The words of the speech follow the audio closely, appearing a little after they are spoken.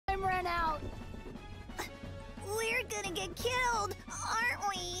gonna get killed, aren't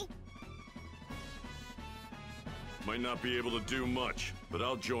we? Might not be able to do much, but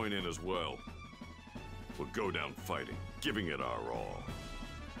I'll join in as well. We'll go down fighting, giving it our all.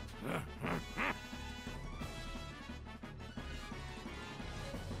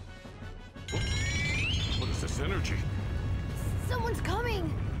 What is this energy? Someone's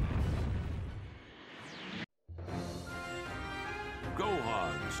coming!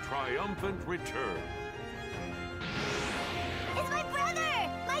 Gohan's triumphant return. It's my brother!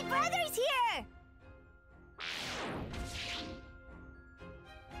 My brother's here!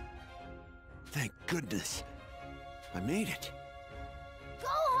 Thank goodness. I made it.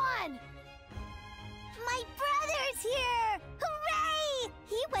 Gohan! My brother's here! Hooray!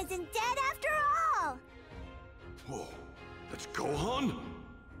 He wasn't dead after all! Whoa, that's Gohan?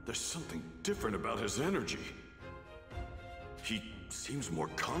 There's something different about his energy. He seems more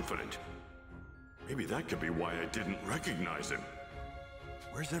confident. Maybe that could be why I didn't recognize him.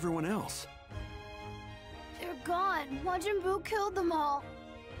 Where's everyone else? They're gone. Majin Buu killed them all.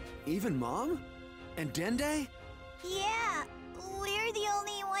 Even Mom? And Dende? Yeah, we're the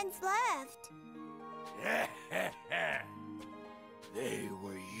only ones left. They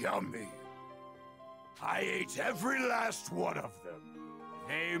were yummy. I ate every last one of them.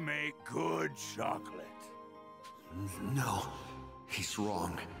 They make good chocolate. No, he's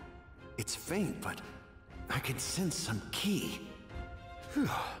wrong. It's faint, but I can sense some ki.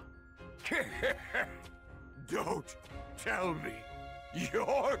 Don't tell me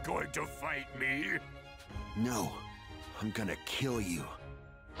you're going to fight me. No, I'm gonna kill you.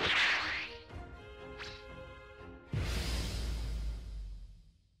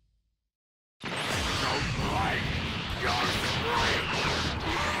 Don't like your strength.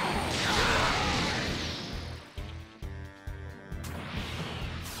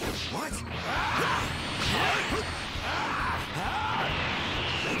 What?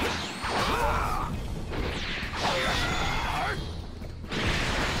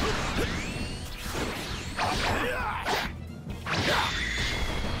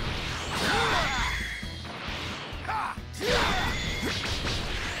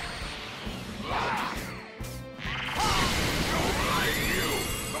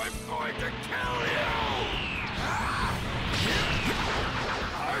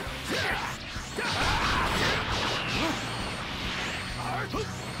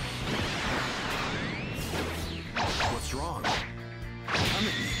 What's wrong? Come at me.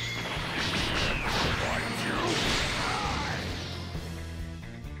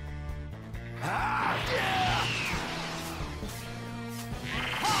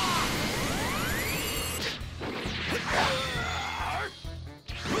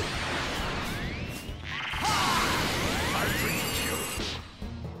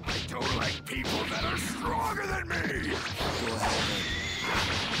 I don't like people that are stronger than me. Go ahead.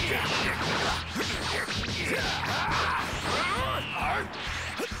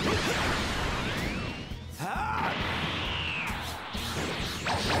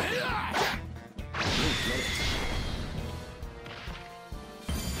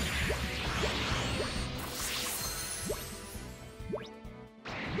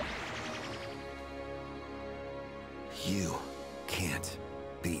 You can't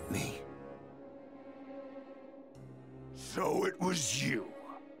beat me. So it was you.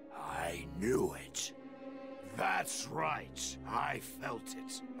 I knew it. That's right. I felt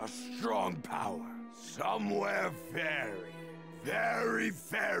it. A strong power. Somewhere very, very,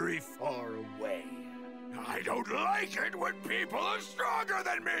 very far away. I don't like it when people are stronger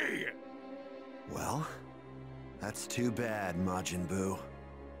than me! Well, that's too bad, Majin Buu.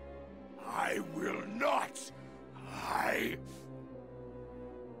 I will not! I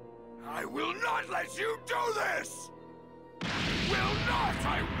will not let you do this! Will not!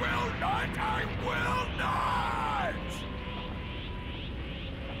 I will not! I will not!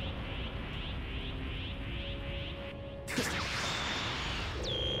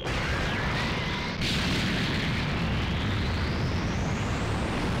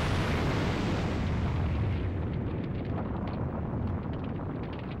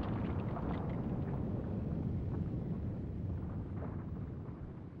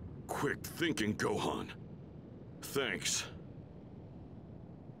 Quick thinking, Gohan. Thanks.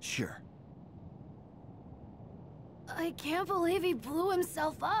 Sure. I can't believe he blew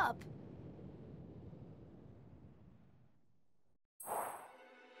himself up.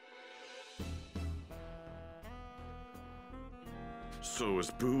 So is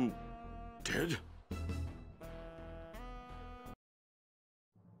Buu dead?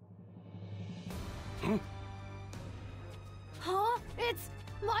 Huh? Huh? It's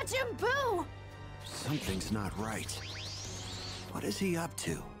Majin Buu! Something's not right. What is he up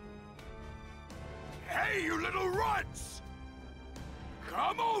to? Hey, you little runts!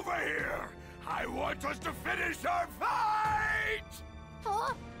 Come over here! I want us to finish our fight!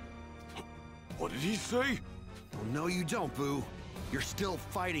 Huh? What did he say? Oh, no, you don't, Boo. You're still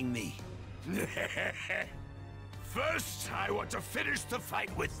fighting me. First, I want to finish the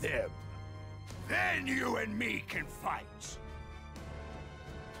fight with them. Then you and me can fight.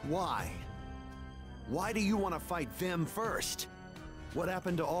 Why? Why do you want to fight them first? What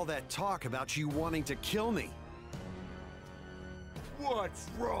happened to all that talk about you wanting to kill me? What's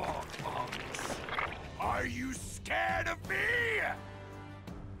wrong, Hunks? Are you scared of me?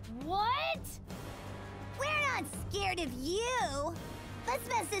 What? We're not scared of you. Let's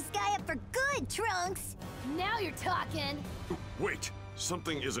mess this guy up for good, Trunks. Now you're talking. Wait,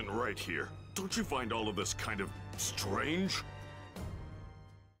 something isn't right here. Don't you find all of this kind of strange?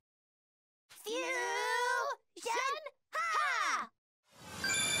 Fusion! Ha!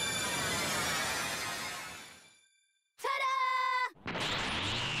 Ta-da!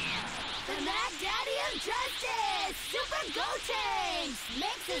 The Mad Daddy of Justice, Super Gotenks,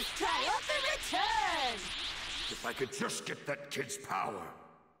 makes his triumphant return! If I could just get that kid's power.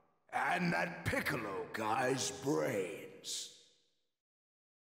 And that Piccolo guy's brains.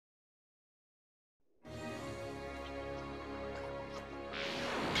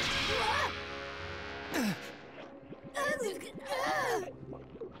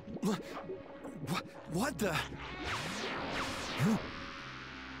 What the?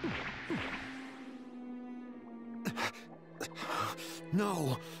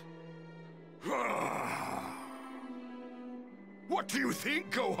 No. What do you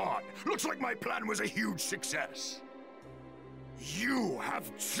think, Gohan? Looks like my plan was a huge success. You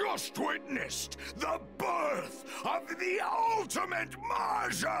have just witnessed the birth of the ultimate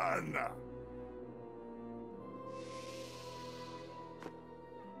Martian!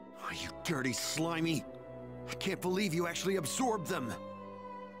 Oh, you dirty slimy. I can't believe you actually absorbed them.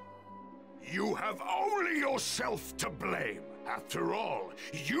 You have only yourself to blame. After all,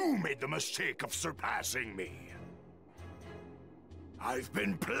 you made the mistake of surpassing me. I've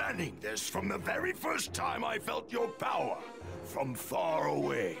been planning this from the very first time I felt your power, from far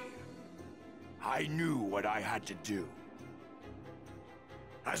away. I knew what I had to do.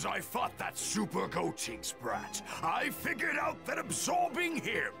 As I fought that Super Gotenks brat, I figured out that absorbing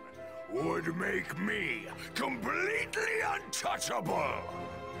him would make me completely untouchable.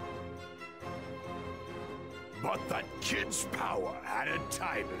 But that kid's power had a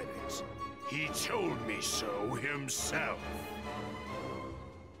time limit. He told me so himself.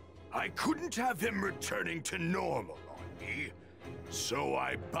 I couldn't have him returning to normal on me, so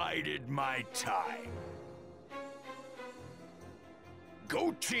I bided my time.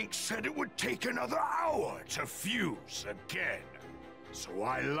 Gotenks said it would take another hour to fuse again, so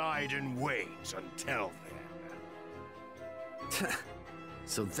I lied in wait until then.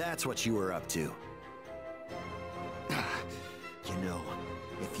 So that's what you were up to. You know,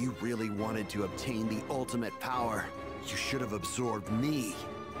 if you really wanted to obtain the ultimate power, you should have absorbed me.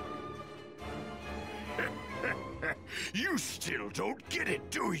 You still don't get it,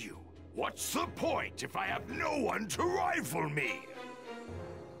 do you? What's the point if I have no one to rival me?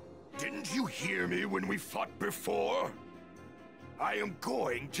 Didn't you hear me when we fought before? I am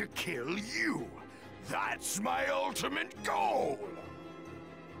going to kill you. That's my ultimate goal!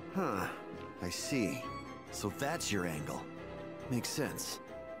 Huh, I see. So that's your angle. Makes sense.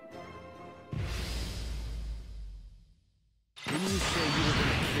 Didn't you say you were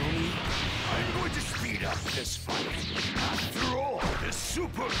gonna kill me? I'm going to speed up this fight. After all, this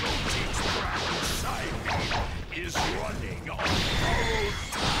Super Gotenks brat inside me is running on borrowed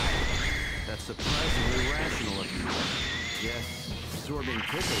time. That's surprisingly rational of you. Guess absorbing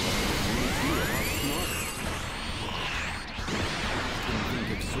Piccolo makes you a lot smarter. Didn't think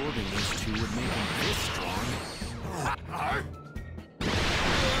absorbing these two would make him this strong.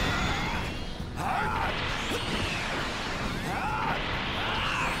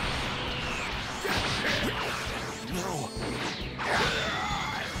 No.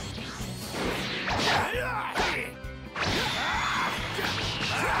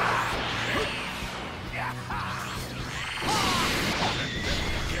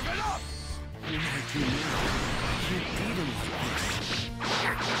 Give it up! What do I do now? I can't beat him like this.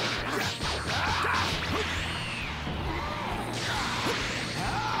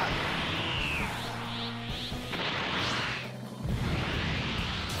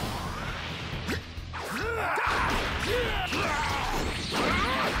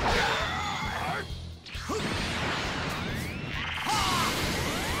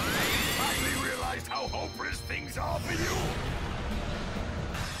 things off of you!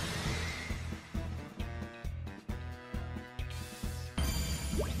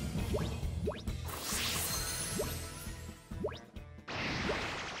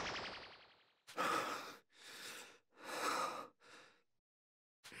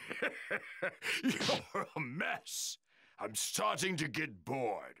 You're a mess. I'm starting to get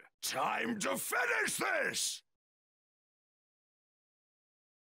bored. Time to finish this!